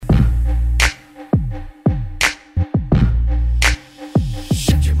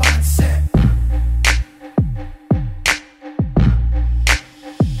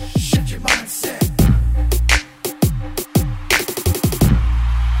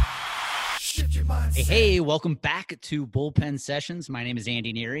Hey, welcome back to Bullpen Sessions. My name is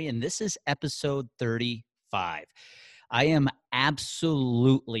Andy Neary, and this is episode 35. I am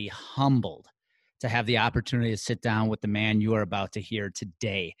absolutely humbled to have the opportunity to sit down with the man you are about to hear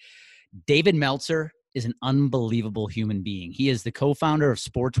today. David Meltzer is an unbelievable human being. He is the co-founder of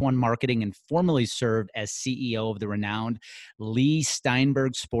Sports One Marketing and formerly served as CEO of the renowned Lee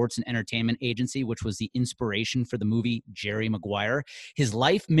Steinberg Sports and Entertainment Agency, which was the inspiration for the movie Jerry Maguire. His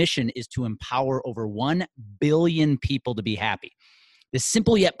life mission is to empower over 1 billion people to be happy. This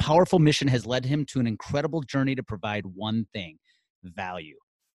simple yet powerful mission has led him to an incredible journey to provide one thing: value.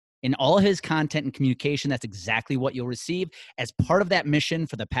 In all his content and communication, that's exactly what you'll receive. As part of that mission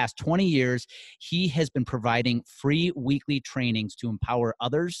for the past 20 years, he has been providing free weekly trainings to empower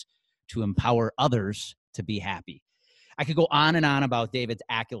others to be happy. I could go on and on about David's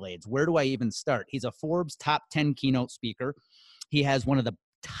accolades. Where do I even start? He's a Forbes top 10 keynote speaker. He has one of the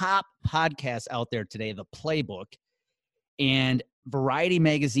top podcasts out there today, The Playbook. And Variety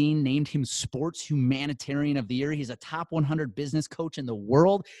magazine named him Sports Humanitarian of the Year. He's a top 100 business coach in the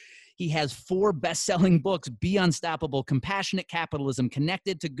world. He has 4 best-selling books: Be Unstoppable, Compassionate Capitalism,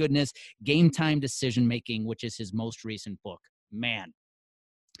 Connected to Goodness, Game Time Decision Making, which is his most recent book. Man,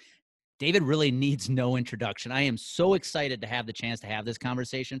 David really needs no introduction. I am so excited to have the chance to have this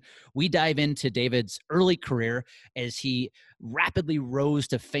conversation. We dive into David's early career as he rapidly rose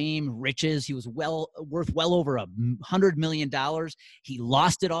to fame, riches. He was worth well over $100 million. He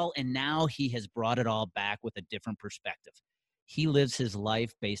lost it all, and now he has brought it all back with a different perspective. He lives his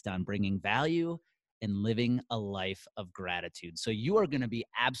life based on bringing value and living a life of gratitude. So you are going to be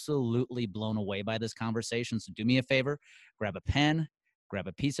absolutely blown away by this conversation. So do me a favor, grab a pen, grab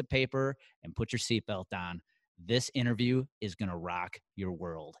a piece of paper, and put your seatbelt on. This interview is going to rock your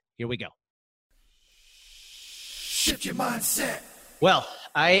world. Here we go. Shift your mindset. Well,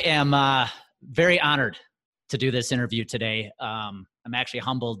 I am very honored to do this interview today. I'm actually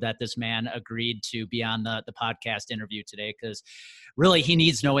humbled that this man agreed to be on the podcast interview today, because really he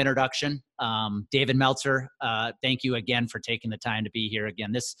needs no introduction. David Meltzer, thank you again for taking the time to be here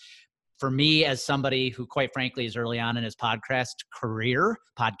again. This, for me, as somebody who quite frankly is early on in his podcasting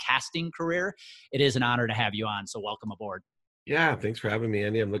career, it is an honor to have you on. So welcome aboard. Yeah, thanks for having me,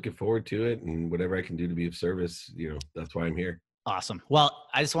 Andy. I'm looking forward to it, and whatever I can do to be of service, that's why I'm here. Awesome. Well,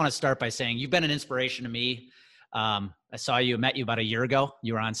 I just want to start by saying you've been an inspiration to met you about a year ago.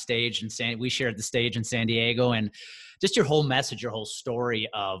 You were on stage we shared the stage in San Diego, and just your whole message, your whole story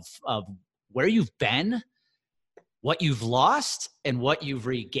of where you've been, what you've lost, and what you've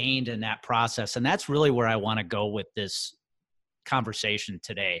regained in that process. And that's really where I want to go with this conversation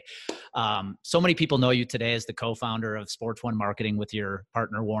today. So many people know you today as the co-founder of Sports One Marketing with your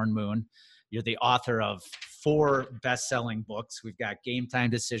partner, Warren Moon. You're the author of 4 best-selling books. We've got Game Time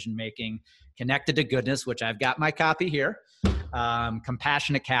Decision Making, Connected to Goodness, which I've got my copy here,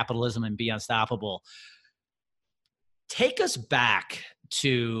 Compassionate Capitalism, and Be Unstoppable. Take us back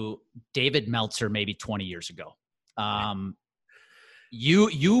to David Meltzer maybe 20 years ago.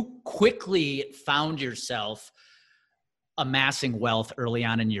 You quickly found yourself amassing wealth early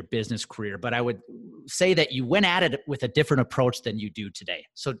on in your business career, but I would say that you went at it with a different approach than you do today.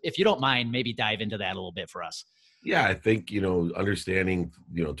 So if you don't mind, maybe dive into that a little bit for us. Yeah, I think, understanding,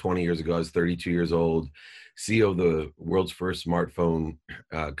 20 years ago, I was 32 years old, CEO of the world's first smartphone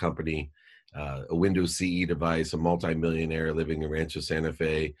company, a Windows CE device, a multimillionaire living in Rancho Santa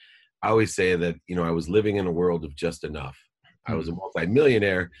Fe. I always say that, I was living in a world of just enough. I was a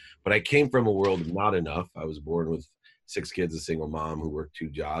multimillionaire, but I came from a world of not enough. I was born with 6 kids, a single mom who worked 2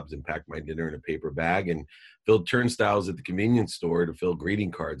 jobs and packed my dinner in a paper bag and filled turnstiles at the convenience store to fill greeting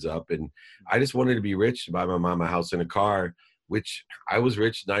cards up. And I just wanted to be rich to buy my mom a house and a car, which I was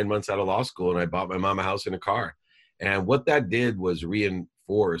rich 9 months out of law school, and I bought my mom a house and a car. And what that did was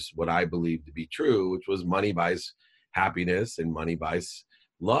reinforce what I believed to be true, which was money buys happiness and money buys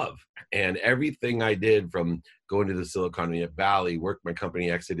love. And everything I did, from going to the Silicon Valley, worked my company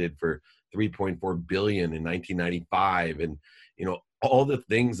exited for $3.4 billion in 1995. And, all the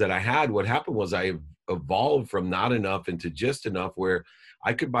things that I had, what happened was I evolved from not enough into just enough, where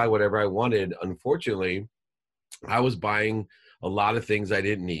I could buy whatever I wanted. Unfortunately, I was buying a lot of things I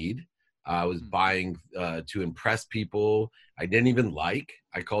didn't need. I was buying to impress people I didn't even like.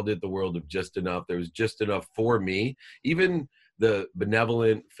 I called it the world of just enough. There was just enough for me. Even the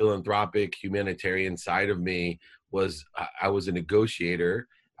benevolent, philanthropic, humanitarian side of me was, I was a negotiator.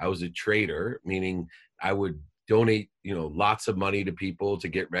 I was a trader, meaning I would donate, lots of money to people to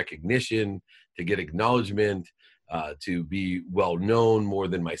get recognition, to get acknowledgement, to be well known more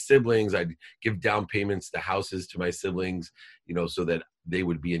than my siblings. I'd give down payments to houses to my siblings, so that they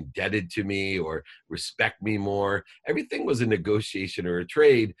would be indebted to me or respect me more. Everything was a negotiation or a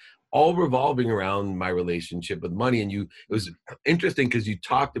trade, all revolving around my relationship with money. And it was interesting because you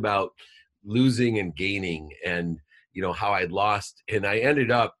talked about losing and gaining, and how I'd lost, and I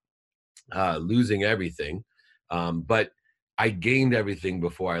ended up losing everything. But I gained everything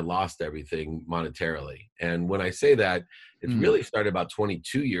before I lost everything monetarily. And when I say that, it's really started about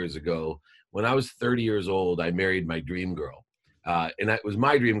 22 years ago. When I was 30 years old, I married my dream girl. And it was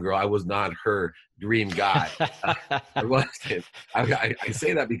my dream girl. I was not her dream guy. I wasn't. I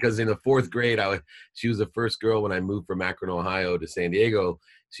say that because in the fourth grade, she was the first girl when I moved from Akron, Ohio to San Diego.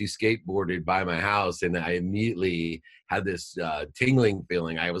 She skateboarded by my house, and I immediately had this tingling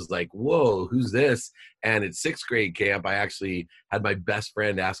feeling. I was like, whoa, who's this? And at sixth grade camp, I actually had my best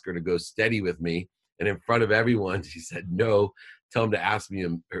friend ask her to go steady with me. And in front of everyone, she said, no, tell him to ask me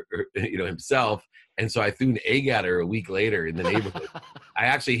himself. And so I threw an egg at her a week later in the neighborhood. I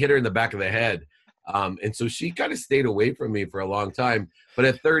actually hit her in the back of the head. And so she kind of stayed away from me for a long time. But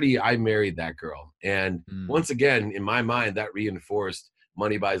at 30, I married that girl. And once again, in my mind, that reinforced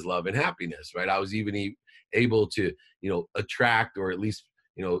money buys love and happiness, right? I was even able to, attract, or at least,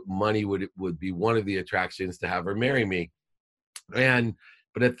 money would be one of the attractions to have her marry me.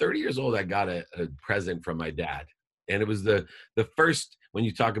 But at 30 years old, I got a present from my dad. And it was the first, when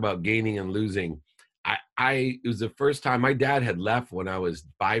you talk about gaining and losing, it was the first time. My dad had left when I was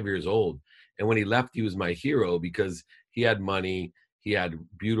 5 years old. And when he left, he was my hero because he had money. He had a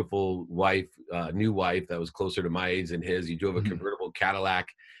beautiful wife, new wife that was closer to my age than his. He drove a convertible Cadillac.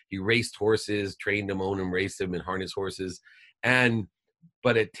 He raced horses, trained them, owned them, raced them, and harnessed horses.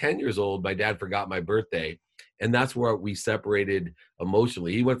 But at 10 years old, my dad forgot my birthday. And that's where we separated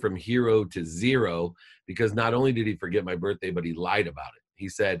emotionally. He went from hero to zero because not only did he forget my birthday, but he lied about it. He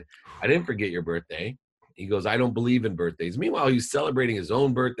said, I didn't forget your birthday. He goes, I don't believe in birthdays. Meanwhile, he was celebrating his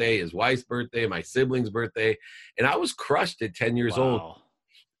own birthday, his wife's birthday, my sibling's birthday. And I was crushed at 10 years old.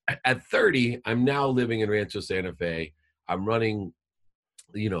 At 30, I'm now living in Rancho Santa Fe. I'm running,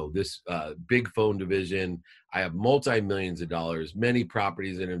 this big phone division. I have multi-millions of dollars, many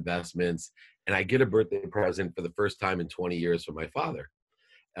properties and investments. And I get a birthday present for the first time in 20 years from my father.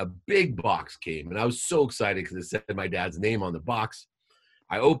 A big box came, and I was so excited because it said my dad's name on the box.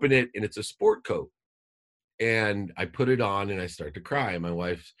 I open it, and it's a sport coat. And I put it on, and I start to cry. And my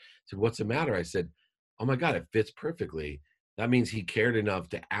wife said, what's the matter? I said, oh, my God, it fits perfectly. That means he cared enough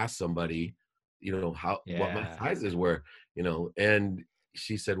to ask somebody, what my sizes were, and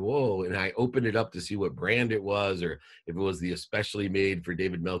she said, whoa. And I opened it up to see what brand it was, or if it was the especially made for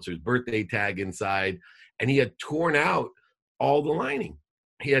David Meltzer's birthday tag inside. And he had torn out all the lining.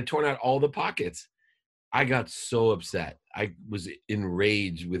 He had torn out all the pockets. I got so upset. I was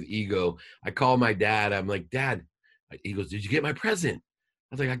enraged with ego. I called my dad. I'm like, Dad, he goes, did you get my present?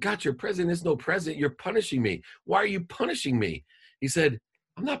 I was like, I got your present. It's no present. You're punishing me. Why are you punishing me? He said,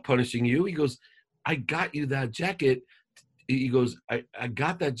 I'm not punishing you. He goes, I got you that jacket. He goes, I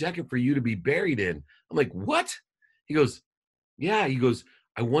got that jacket for you to be buried in. I'm like, what? He goes, yeah. He goes,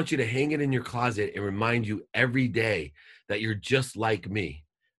 I want you to hang it in your closet and remind you every day that you're just like me.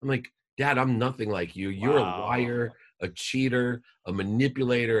 I'm like, Dad, I'm nothing like you. You're a liar, a cheater, a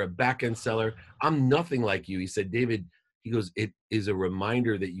manipulator, a back-end seller. I'm nothing like you. He said, David, he goes, it is a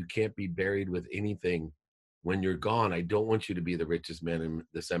reminder that you can't be buried with anything when you're gone. I don't want you to be the richest man in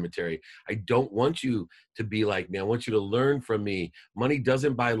the cemetery. I don't want you to be like me. I want you to learn from me. Money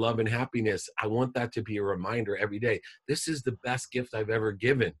doesn't buy love and happiness. I want that to be a reminder every day. This is the best gift I've ever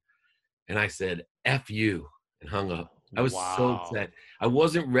given. And I said, F you, and hung up. I was so upset. I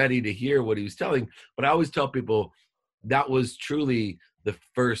wasn't ready to hear what he was telling, but I always tell people that was truly the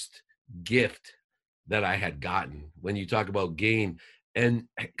first gift that I had gotten. When you talk about gain, and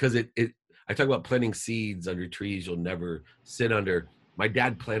because I talk about planting seeds under trees you'll never sit under. My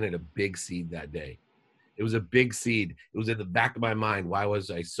dad planted a big seed that day. It was a big seed. It was in the back of my mind. Why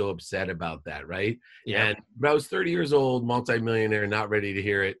was I so upset about that, right? Yeah. But I was 30 years old, multimillionaire, not ready to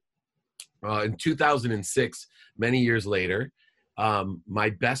hear it. In 2006, many years later,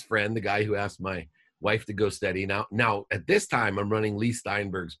 my best friend, the guy who asked my wife to go steady. Now at this time, I'm running Lee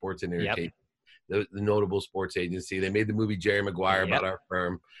Steinberg Sports and Entertainment, the notable sports agency. They made the movie Jerry Maguire about our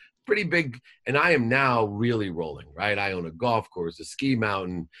firm. Pretty big. And I am now really rolling, right? I own a golf course, a ski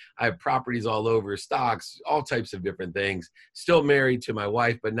mountain. I have properties all over, stocks, all types of different things. Still married to my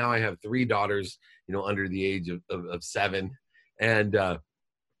wife, but now I have 3 daughters, under the age of 7. And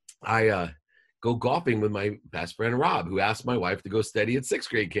I go golfing with my best friend, Rob, who asked my wife to go steady at 6th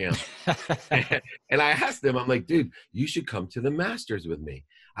grade camp. And I asked him, I'm like, dude, you should come to the Masters with me.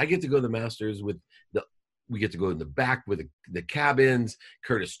 I get to go to the Masters we get to go in the back with the cabins.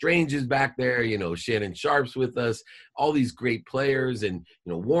 Curtis Strange is back there, Shannon Sharp's with us, all these great players, and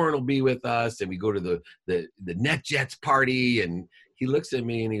Warren will be with us, and we go to the NetJets party. And he looks at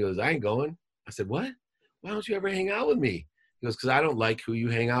me and he goes, I ain't going. I said, what? Why don't you ever hang out with me? He goes, because I don't like who you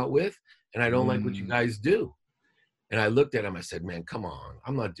hang out with, and I don't like what you guys do. And I looked at him, I said, man, come on.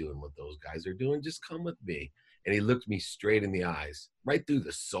 I'm not doing what those guys are doing. Just come with me. And he looked me straight in the eyes, right through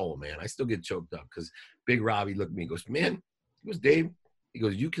the soul, man. I still get choked up because Big Robbie looked at me and goes, man, he goes, Dave, he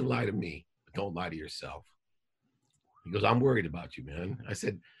goes, you can lie to me, but don't lie to yourself. He goes, I'm worried about you, man. I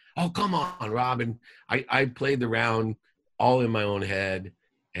said, oh, come on, Robin. I played the round all in my own head,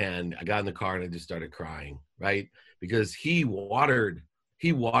 and I got in the car and I just started crying, right? Because he watered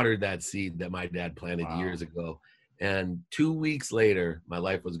that seed that my dad planted years ago. And 2 weeks later, my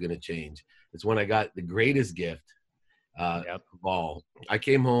life was going to change. It's when I got the greatest gift of all. I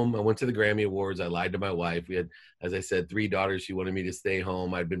came home. I went to the Grammy Awards. I lied to my wife. We had, as I said, 3 daughters. She wanted me to stay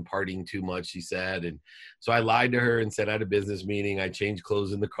home. I'd been partying too much, she said. And so I lied to her and said I had a business meeting. I changed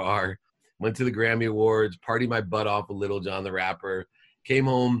clothes in the car, went to the Grammy Awards, partied my butt off with Little John the Rapper, came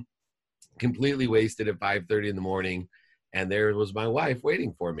home completely wasted at 5:30 in the morning. And there was my wife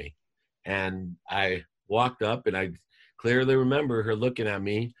waiting for me. And I walked up, and I clearly remember her looking at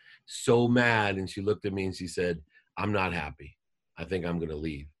me so mad. And she looked at me and she said, I'm not happy. I think I'm going to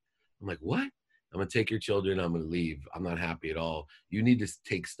leave. I'm like, what? I'm going to take your children. I'm going to leave. I'm not happy at all. You need to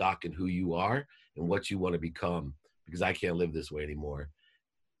take stock in who you are and what you want to become, because I can't live this way anymore.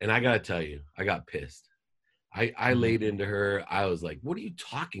 And I got to tell you, I got pissed. I laid into her. I was like, what are you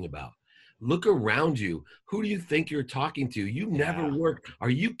talking about? Look around you. Who do you think you're talking to? You never worked. Are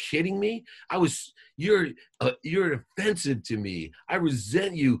you kidding me? You're offensive to me. I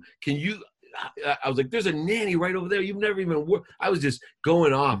resent you. I was like, there's a nanny right over there. You've never even worked. I was just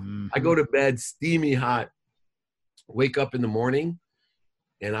going off. I go to bed, steamy hot, wake up in the morning,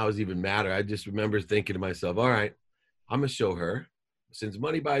 and I was even madder. I just remember thinking to myself, all right, I'm going to show her. Since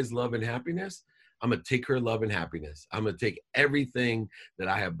money buys love and happiness, I'm going to take her love and happiness. I'm going to take everything that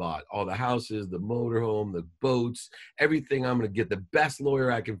I have bought, all the houses, the motorhome, the boats, everything. I'm going to get the best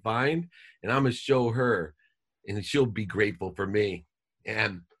lawyer I can find, and I'm going to show her, and she'll be grateful for me.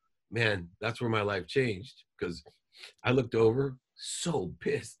 And man, that's where my life changed, because I looked over so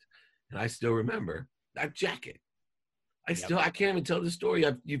pissed, and I still remember that jacket. I can't even tell the story.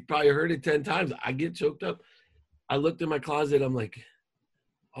 You've probably heard it 10 times. I get choked up. I looked in my closet. I'm like,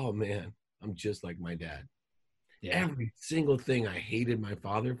 oh man, I'm just like my dad. Yeah. Every single thing I hated my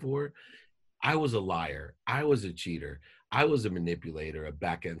father for, I was a liar. I was a cheater. I was a manipulator, a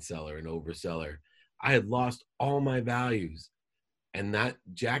back-end seller, an overseller. I had lost all my values. And that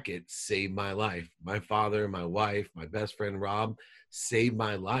jacket saved my life. My father, my wife, my best friend, Rob, saved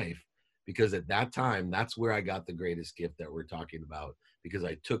my life, because at that time, that's where I got the greatest gift that we're talking about, because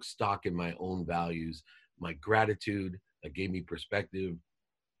I took stock in my own values, my gratitude that gave me perspective,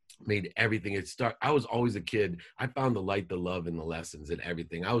 made everything. I was always a kid. I found the light, the love, and the lessons in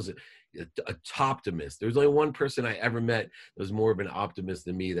everything. I was a optimist. There was only one person I ever met that was more of an optimist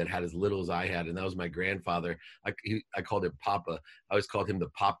than me, that had as little as I had, and that was my grandfather. I called him Papa. I always called him the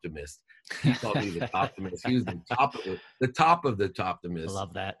Poptimist. He called me the Optimist. He was the top of the Toptimist. I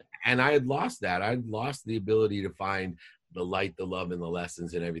love that. And I had lost that. I'd lost the ability to find the light, the love, and the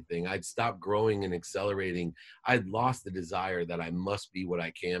lessons and everything. I'd stopped growing and accelerating. I'd lost the desire that I must be what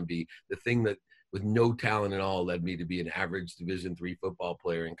I can be. The thing that with no talent at all led me to be an average Division III football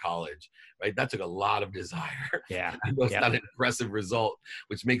player in college, right? That took a lot of desire. Yeah. I know it's not an impressive result,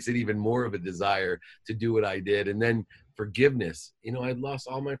 which makes it even more of a desire to do what I did. And then forgiveness, I'd lost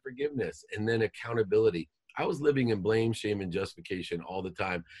all my forgiveness. And then accountability. I was living in blame, shame, and justification all the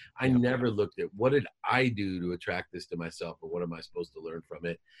time. I never looked at what did I do to attract this to myself, or what am I supposed to learn from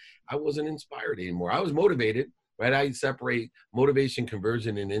it? I wasn't inspired anymore. I was motivated, right? I separate motivation,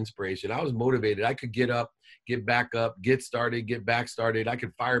 conversion, and inspiration. I was motivated. I could get up, get back up, get started, get back started. I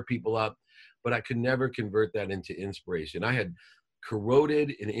could fire people up, but I could never convert that into inspiration. I had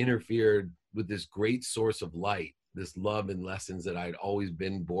corroded and interfered with this great source of light, this love and lessons that I'd always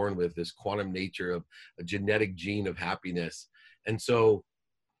been born with, this quantum nature of a genetic gene of happiness. And so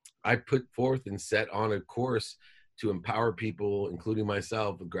I put forth and set on a course to empower people, including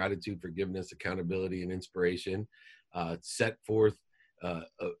myself, with gratitude, forgiveness, accountability, and inspiration. Set forth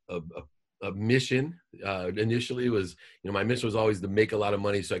a mission. Initially was, my mission was always to make a lot of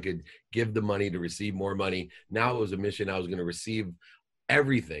money so I could give the money to receive more money. Now it was a mission. I was going to receive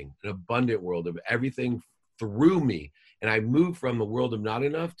everything, an abundant world of everything through me. And I moved from the world of not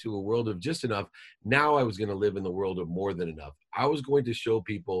enough to a world of just enough. Now I was going to live in the world of more than enough. I was going to show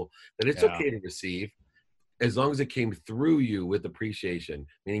people that it's okay to receive as long as it came through you with appreciation,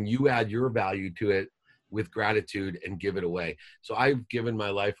 meaning you add your value to it with gratitude and give it away. So I've given my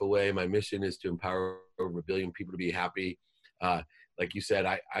life away. My mission is to empower over 1 billion people to be happy. Like you said,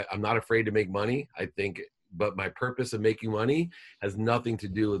 I'm not afraid to make money. I think, but my purpose of making money has nothing to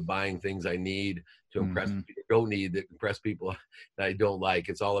do with buying things I need to impress people I don't need, that impress people that I don't like.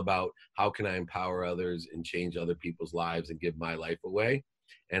 It's all about how can I empower others and change other people's lives and give my life away.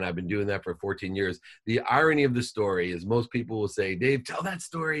 And I've been doing that for 14 years. The irony of the story is most people will say, Dave, tell that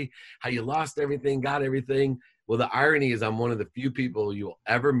story, how you lost everything, got everything. Well, the irony is I'm one of the few people you'll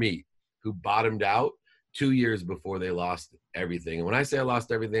ever meet who bottomed out 2 years before they lost everything. And when I say I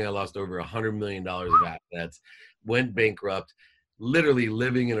lost everything, I lost over $100 million of assets, went bankrupt, literally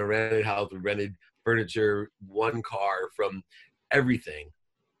living in a rented house with rented furniture, one car, from everything.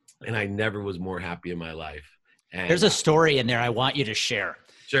 And I never was more happy in my life. And there's a story in there I want you to share.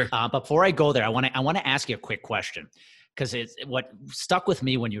 Sure. Before I go there, I want to ask you a quick question, because it's what stuck with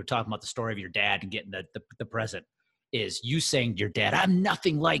me when you were talking about the story of your dad and getting the present is you saying to your dad, I'm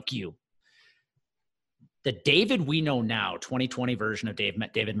nothing like you. The David we know now, 2020 version of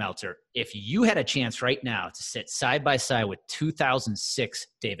David Meltzer, if you had a chance right now to sit side by side with 2006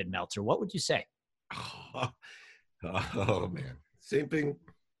 David Meltzer, what would you say? Oh man. Same thing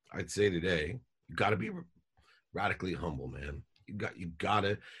I'd say today. You got to be radically humble, man. You got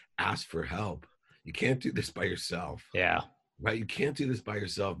to ask for help. You can't do this by yourself. Yeah. Right? You can't do this by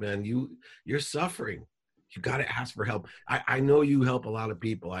yourself, man. You're suffering. You got to ask for help. I know you help a lot of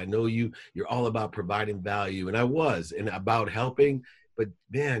people. I know you're all about providing value, and I was, and about helping, but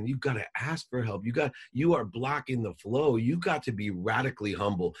man, you got to ask for help. You are blocking the flow. You got to be radically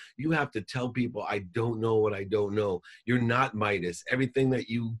humble. You have to tell people, I don't know what I don't know. You're not Midas. Everything that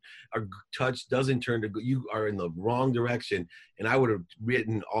you are touched doesn't turn to good. You are in the wrong direction. And I would have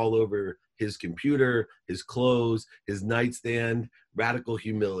written all over his computer, his clothes, his nightstand, radical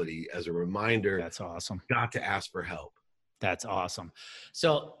humility as a reminder. That's awesome. Got to ask for help. That's awesome.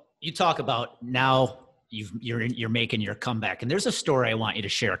 So you talk about now you're making your comeback, and there's a story I want you to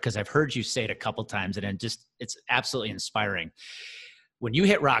share because I've heard you say it a couple times, and it's absolutely inspiring. When you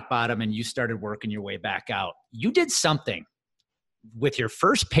hit rock bottom and you started working your way back out, you did something with your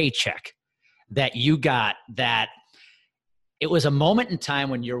first paycheck that you got that it was a moment in time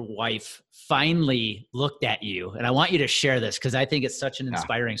when your wife finally looked at you. And I want you to share this because I think it's such an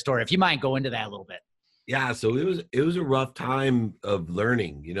inspiring story. If you mind, go into that a little bit. Yeah. So it was a rough time of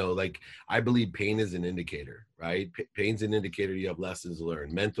learning, like I believe pain is an indicator, right? Pain's an indicator you have lessons to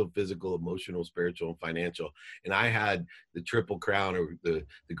learn: mental, physical, emotional, spiritual, and financial. And I had the triple crown, or the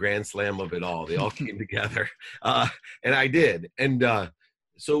grand slam of it all. They all came together. And I did. And,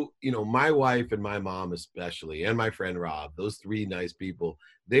 so, my wife and my mom especially, and my friend Rob, those three nice people,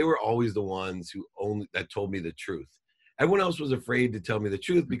 they were always the ones that told me the truth. Everyone else was afraid to tell me the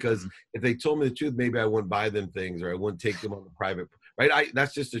truth because if they told me the truth, maybe I wouldn't buy them things or I wouldn't take them on the private, right?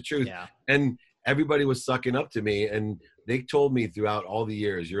 That's just the truth. Yeah. And everybody was sucking up to me, and they told me throughout all the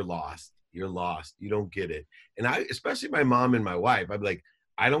years, you're lost. You're lost. You don't get it. And especially my mom and my wife, I'd be like,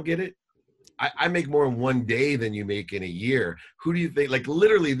 I don't get it. I make more in one day than you make in a year. Who do you think? Like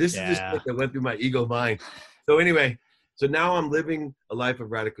literally, this is just what that went through my ego mind. So anyway, so now I'm living a life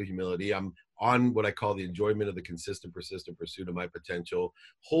of radical humility. I'm on what I call the enjoyment of the consistent, persistent pursuit of my potential.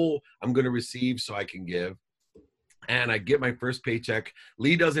 I'm going to receive so I can give. And I get my first paycheck.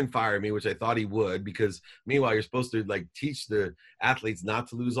 Lee doesn't fire me, which I thought he would, because meanwhile, you're supposed to teach the athletes not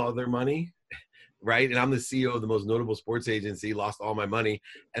to lose all their money. Right. And I'm the CEO of the most notable sports agency, lost all my money.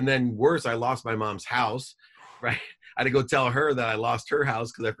 And then worse, I lost my mom's house. Right. I had to go tell her that I lost her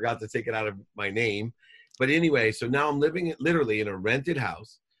house because I forgot to take it out of my name. But anyway, so now I'm living literally in a rented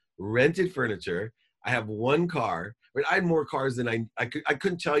house, rented furniture. I have one car. But I had more cars than I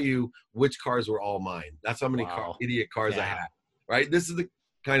couldn't tell you which cars were all mine. That's how many idiot cars I had. Right. This is the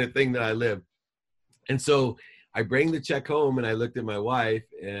kind of thing that I live. And so I bring the check home and I looked at my wife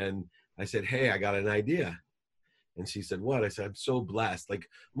and I said, hey, I got an idea. And she said, what? I said, I'm so blessed. Like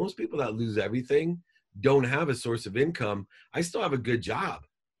most people that lose everything don't have a source of income. I still have a good job.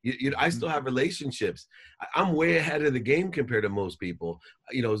 I still have relationships. I'm way ahead of the game compared to most people.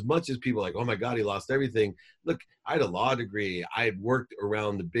 As much as people are like, oh my God, he lost everything. Look, I had a law degree. I had worked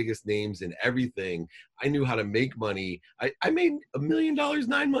around the biggest names in everything. I knew how to make money. I made $1 million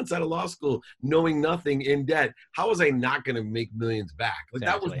 9 months out of law school, knowing nothing, in debt. How was I not going to make millions back? Like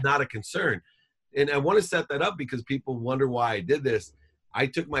That was not a concern. And I want to set that up because people wonder why I did this. I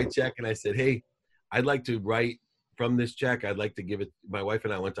took my check and I said, hey, I'd like to write from this check. I'd like to give it. My wife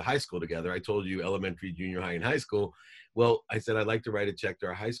and I went to high school together. I told you elementary, junior high, and high school. Well, I said, I'd like to write a check to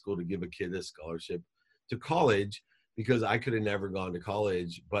our high school to give a kid a scholarship to college, because I could have never gone to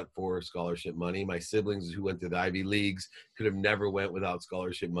college but for scholarship money. My siblings who went to the Ivy Leagues could have never went without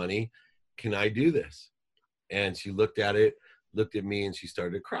scholarship money. Can I do this? And she looked at me, and she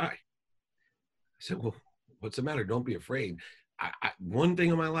started to cry. I said, well, what's the matter? Don't be afraid. One thing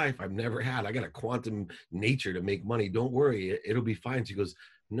in my life I've never had, I got a quantum nature to make money. Don't worry, it'll be fine. She goes,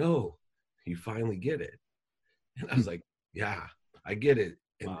 no, you finally get it. And I was like, yeah, I get it.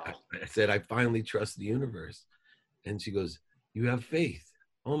 And wow. I said, I finally trust the universe. And she goes, you have faith.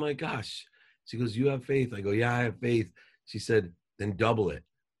 Oh my gosh. She goes, you have faith. I go, yeah, I have faith. She said, then double it.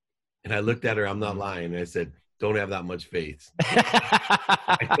 And I looked at her, I'm not lying. And I said, don't have that much faith.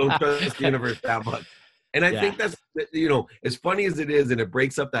 I don't trust the universe that much. And I think that's, you know, as funny as it is, and it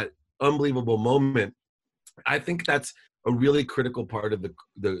breaks up that unbelievable moment, I think that's a really critical part of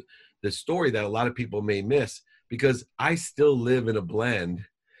the story that a lot of people may miss, because I still live in a blend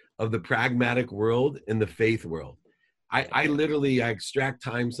of the pragmatic world and the faith world. I literally extract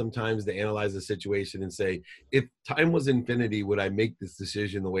time sometimes to analyze the situation and say, if time was infinity, would I make this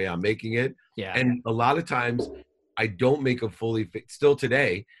decision the way I'm making it? Yeah. And a lot of times I don't make a fully still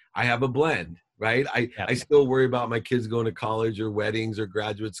today, I have a blend. Right. I still worry about my kids going to college or weddings or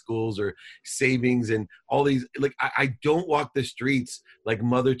graduate schools or savings and all these. Like, I don't walk the streets like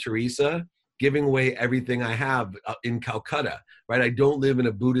Mother Teresa, giving away everything I have in Calcutta. Right. I don't live in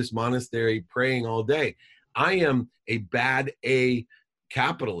a Buddhist monastery praying all day. I am a bad A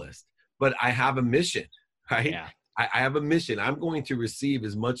capitalist, but I have a mission. Right. Yeah. I have a mission. I'm going to receive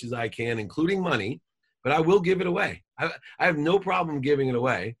as much as I can, including money, but I will give it away. I have no problem giving it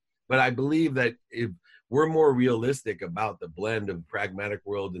away. But I believe that if we're more realistic about the blend of pragmatic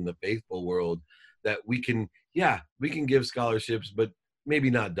world and the faithful world, that we can give scholarships, but maybe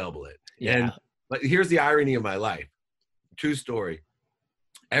not double it. Yeah. But here's the irony of my life. True story.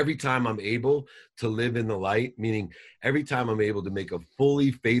 Every time I'm able to live in the light, meaning every time I'm able to make a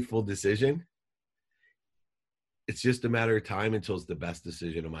fully faithful decision, it's just a matter of time until it's the best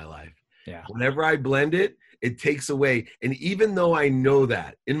decision of my life. Yeah. Whenever I blend it, it takes away. And even though I know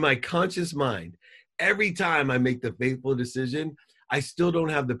that in my conscious mind, every time I make the faithful decision, I still don't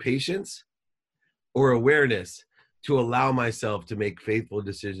have the patience or awareness to allow myself to make faithful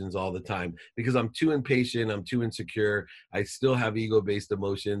decisions all the time, because I'm too impatient. I'm too insecure. I still have ego-based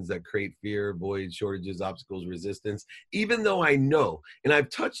emotions that create fear, void, shortages, obstacles, resistance, even though I know, and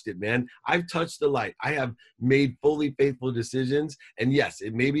I've touched it, man. I've touched the light. I have made fully faithful decisions. And yes,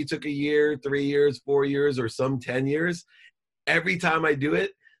 it maybe took a year, 3 years, 4 years, or some 10 years. Every time I do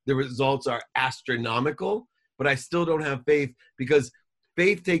it, the results are astronomical, but I still don't have faith, because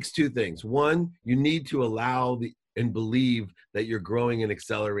faith takes two things. One, you need to allow and believe that you're growing and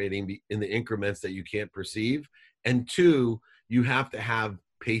accelerating in the increments that you can't perceive. And two, you have to have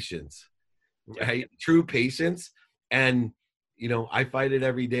patience, right? True patience. And, you know, I fight it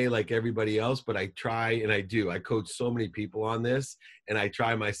every day like everybody else, but I try, and I do. I coach so many people on this, and I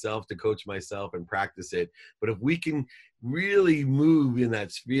try myself to coach myself and practice it. But if we can really move in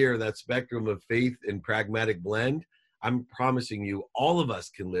that sphere, that spectrum of faith and pragmatic blend, I'm promising you, all of us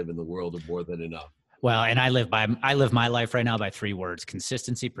can live in the world of more than enough. Well, and I live my life right now by 3 words: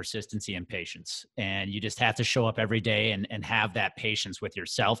 consistency, persistency, and patience. And you just have to show up every day and have that patience with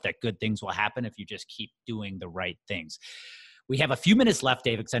yourself, that good things will happen if you just keep doing the right things. We have a few minutes left,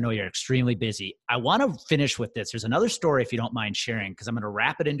 David, because I know you're extremely busy. I want to finish with this. There's another story, if you don't mind sharing, because I'm going to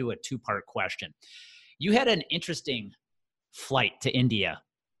wrap it into a 2-part question. You had an interesting flight to India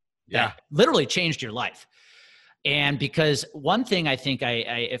that literally changed your life. And because one thing I think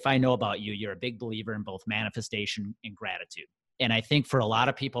if I know about you, you're a big believer in both manifestation and gratitude. And I think for a lot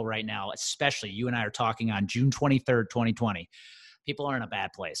of people right now, especially you and I are talking on June 23rd, 2020, people are in a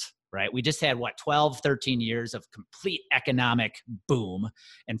bad place, right? We just had 12, 13 years of complete economic boom.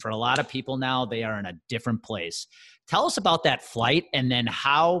 And for a lot of people now, they are in a different place. Tell us about that flight, and then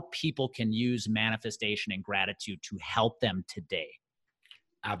how people can use manifestation and gratitude to help them today.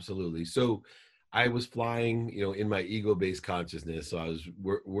 Absolutely. So I was flying, you know, in my ego-based consciousness. So I was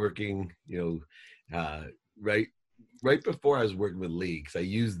working, you know, right before I was working with Lee, because I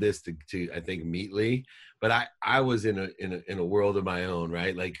used this to I think meet Lee, but I was in a world of my own,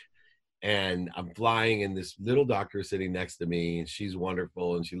 right? Like, and I'm flying, and this little doctor is sitting next to me, and she's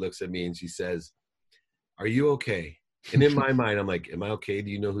wonderful, and she looks at me and she says, "Are you okay?" And in my mind, I'm like, "Am I okay? Do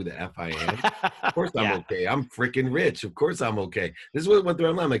you know who the F I am?" Of course I'm okay. I'm freaking rich. Of course I'm okay. This is what went through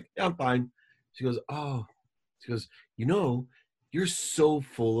my mind. I'm like, yeah, I'm fine. She goes, "Oh," she goes, "You know, you're so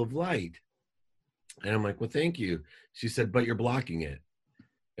full of light. And I'm like, well, thank you. She said, but you're blocking it.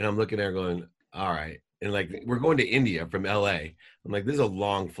 And I'm looking at her going, all right. And like, we're going to India from LA. I'm like, this is a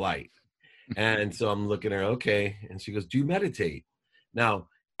long flight. And so I'm looking at her, okay. And she goes, do you meditate? Now,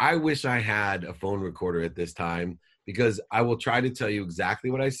 I wish I had a phone recorder at this time, because I will try to tell you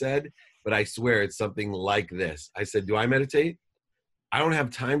exactly what I said, but I swear it's something like this. I said, do I meditate? I don't have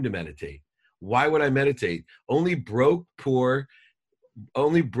time to meditate. Why would I meditate? Only broke, poor,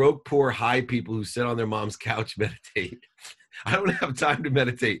 high people who sit on their mom's couch meditate. I don't have time to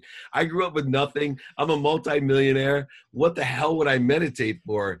meditate. I grew up with nothing. I'm a multimillionaire. What the hell would I meditate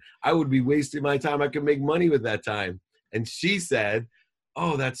for? I would be wasting my time. I could make money with that time. And she said,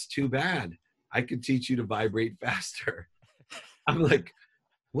 oh, that's too bad. I could teach you to vibrate faster. I'm like,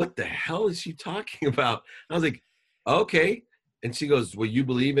 what the hell is she talking about? I was like, okay. And she goes, well, you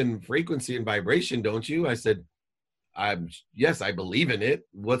believe in frequency and vibration, don't you? I said, yes, I believe in it.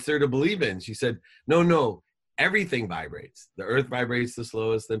 What's there to believe in? She said, no, everything vibrates. The earth vibrates the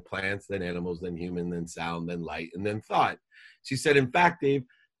slowest, then plants, then animals, then human, then sound, then light, and then thought. She said, in fact, Dave,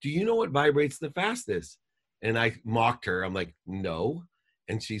 do you know what vibrates the fastest? And I mocked her. I'm like, no.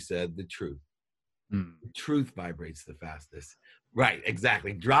 And she said, the truth. The truth vibrates the fastest. Right,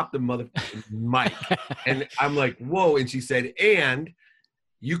 exactly. Drop the motherfucking mic. And I'm like, whoa. And she said, and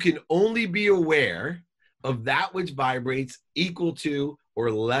you can only be aware of that which vibrates equal to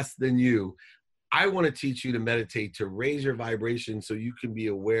or less than you. I want to teach you to meditate, to raise your vibration so you can be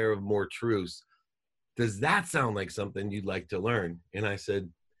aware of more truths. Does that sound like something you'd like to learn? And I said,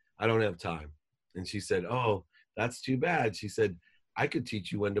 I don't have time. And she said, oh, that's too bad. She said, I could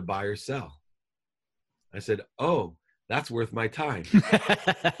teach you when to buy or sell. I said, oh, that's worth my time.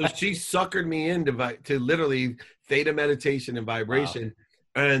 So she suckered me into literally theta meditation and vibration.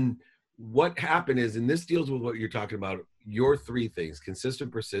 Wow. And what happened is, and this deals with what you're talking about, your three things: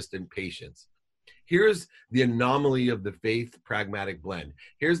 consistent, persistent, patience. Here's the anomaly of the faith pragmatic blend.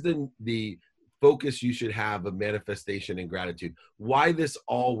 Here's the focus you should have of manifestation and gratitude. Why this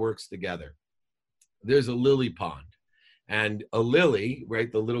all works together. There's a lily pond. And a lily, right,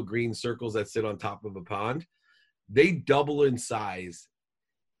 the little green circles that sit on top of a pond, they double in size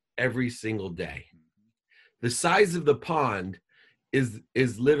every single day. The size of the pond is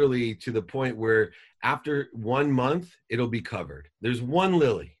literally to the point where after 1 month, it'll be covered. There's one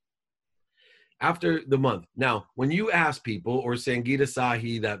lily. After the month. Now, when you ask people, or Sangeeta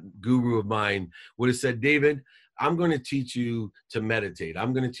Sahi, that guru of mine, would have said, David, I'm going to teach you to meditate.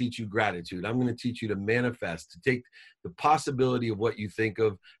 I'm going to teach you gratitude. I'm going to teach you to manifest, to take the possibility of what you think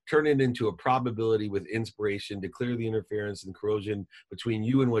of, turn it into a probability with inspiration, to clear the interference and corrosion between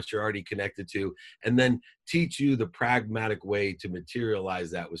you and what you're already connected to, and then teach you the pragmatic way to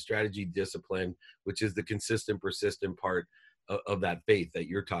materialize that with strategy, discipline, which is the consistent, persistent part of that faith that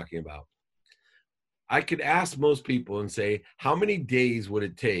you're talking about. I could ask most people and say, how many days would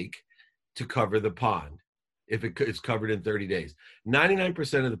it take to cover the pond if it's covered in 30 days?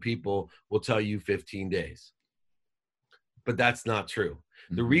 99% of the people will tell you 15 days. But that's not true.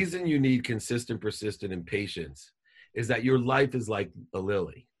 Mm-hmm. The reason you need consistent, persistent, and patience is that your life is like a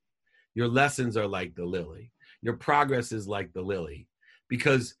lily. Your lessons are like the lily. Your progress is like the lily.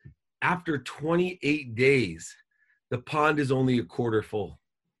 Because after 28 days, the pond is only a quarter full.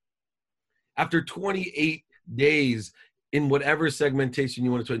 After 28 days, in whatever segmentation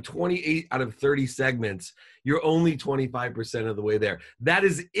you want to, 28 out of 30 segments, you're only 25% of the way there. That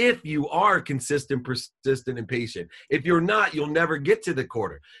is if you are consistent, persistent, and patient. If you're not, you'll never get to the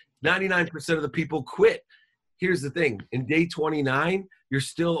quarter. 99% of the people quit. Here's the thing. In day 29, you're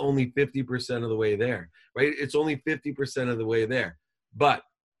still only 50% of the way there, right? It's only 50% of the way there. But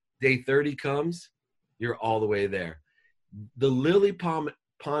day 30 comes, you're all the way there. The lily pond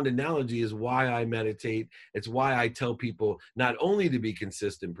analogy is why I meditate. It's why I tell people not only to be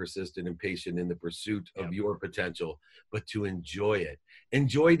consistent, persistent, and patient in the pursuit of your potential, but to enjoy it.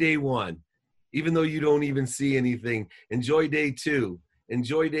 Enjoy day 1, even though you don't even see anything. Enjoy day 2.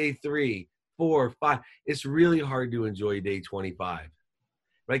 Enjoy day 3, 4, 5. It's really hard to enjoy day 25.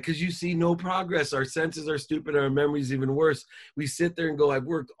 Right? Because you see no progress. Our senses are stupid. Our memory's even worse. We sit there and go, I've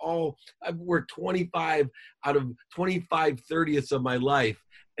worked 25 out of 25/30ths of my life,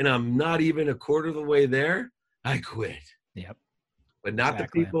 and I'm not even a quarter of the way there. I quit. Yep. But not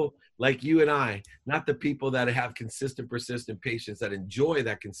exactly. The people like you and I, not the people that have consistent, persistent patience, that enjoy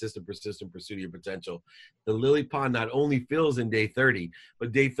that consistent, persistent pursuit of your potential. The lily pond not only fills in day 30,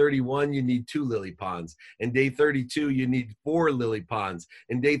 but day 31, you need 2 lily ponds. And day 32, you need 4 lily ponds.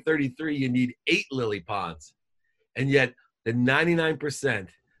 And day 33, you need 8 lily ponds. And yet the 99%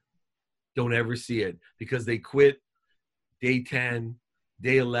 don't ever see it because they quit day 10,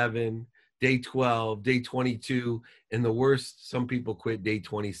 day 11, day 12, day 22, and the worst, some people quit day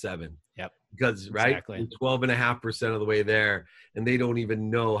 27. Yep. Because, right, Exactly. 12.5% of the way there, and they don't even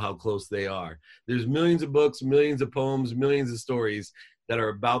know how close they are. There's millions of books, millions of poems, millions of stories that are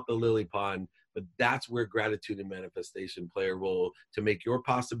about the lily pond, but that's where gratitude and manifestation play a role to make your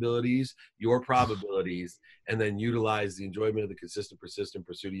possibilities your probabilities, and then utilize the enjoyment of the consistent, persistent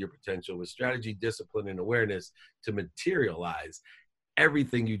pursuit of your potential with strategy, discipline, and awareness to materialize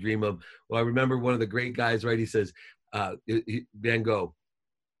everything you dream of. Well, I remember one of the great guys, right? He says, Van Gogh,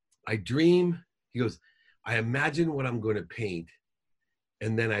 I dream, he goes, I imagine what I'm going to paint,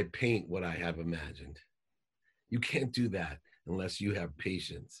 and then I paint what I have imagined. You can't do that unless you have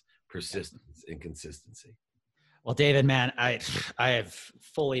patience, persistence, and consistency. Well, David, man, I have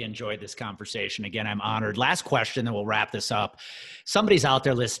fully enjoyed this conversation. Again, I'm honored. Last question, then we'll wrap this up. Somebody's out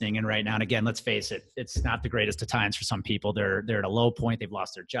there listening in right now, and again, let's face it, it's not the greatest of times for some people. They're at a low point. They've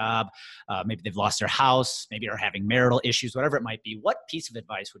lost their job. Maybe they've lost their house. Maybe are having marital issues, whatever it might be. What piece of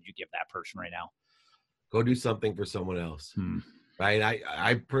advice would you give that person right now? Go do something for someone else. Right.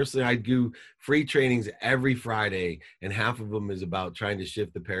 I personally, I do free trainings every Friday, and half of them is about trying to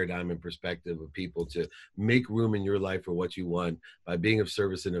shift the paradigm and perspective of people to make room in your life for what you want by being of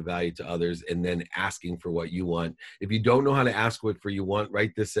service and of value to others, and then asking for what you want. If you don't know how to ask what for you want,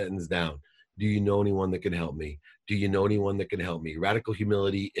 write this sentence down. Do you know anyone that can help me? Do you know anyone that can help me? Radical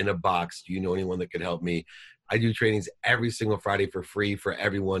humility in a box. Do you know anyone that can help me? I do trainings every single Friday for free for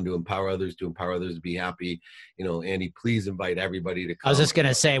everyone to empower others to be happy. You know, Andy, please invite everybody to come. I was just going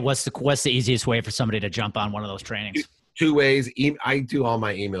to say, what's the easiest way for somebody to jump on one of those trainings? Two ways. I do all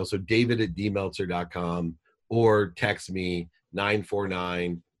my emails. So david@dmeltzer.com, or text me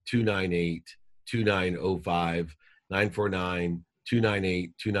 949-298-2905,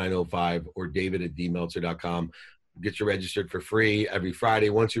 949-298-2905, or david@dmeltzer.com. Get you registered for free every Friday.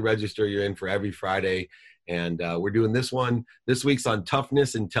 Once you register, you're in for every Friday. And we're doing this week's on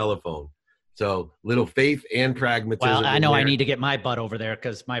toughness and telephone. So little faith and pragmatism. Well, I know I need to get my butt over there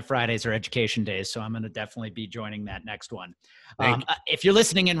because my Fridays are education days. So I'm going to definitely be joining that next one. If you're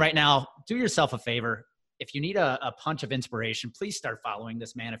listening in right now, do yourself a favor. If you need a punch of inspiration, please start following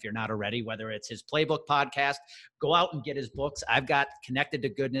this man if you're not already, whether it's his Playbook podcast. Go out and get his books. I've got Connected to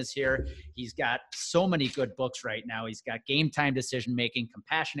Goodness here. He's got so many good books right now. He's got Game Time Decision Making,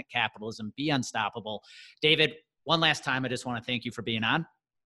 Compassionate Capitalism, Be Unstoppable. David, one last time, I just want to thank you for being on.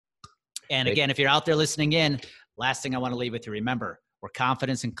 And again, if you're out there listening in, last thing I want to leave with you, remember, where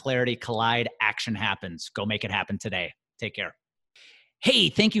confidence and clarity collide, action happens. Go make it happen today. Take care.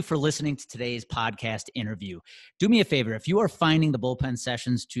 Hey, thank you for listening to today's podcast interview. Do me a favor. If you are finding the bullpen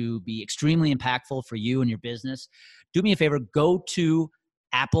sessions to be extremely impactful for you and your business, do me a favor, go to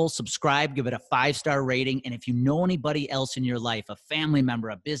Apple, subscribe, give it a 5-star rating. And if you know anybody else in your life, a family member,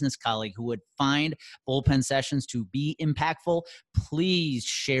 a business colleague who would find bullpen sessions to be impactful, please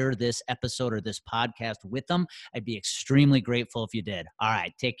share this episode or this podcast with them. I'd be extremely grateful if you did. All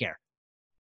right, take care.